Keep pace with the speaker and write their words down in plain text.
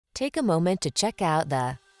Take a moment to check out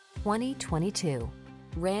the 2022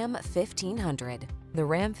 Ram 1500. The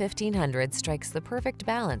Ram 1500 strikes the perfect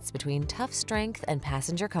balance between tough strength and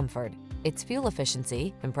passenger comfort. Its fuel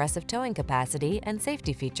efficiency, impressive towing capacity, and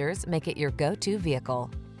safety features make it your go-to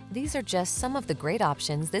vehicle. These are just some of the great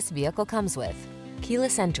options this vehicle comes with: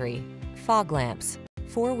 keyless entry, fog lamps,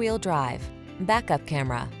 four-wheel drive, backup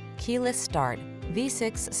camera, keyless start,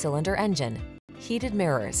 V6 cylinder engine, heated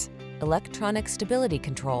mirrors, electronic stability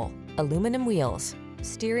control, aluminum wheels,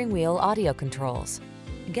 steering wheel audio controls.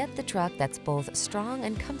 Get the truck that's both strong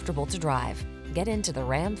and comfortable to drive. Get into the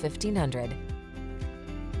Ram 1500.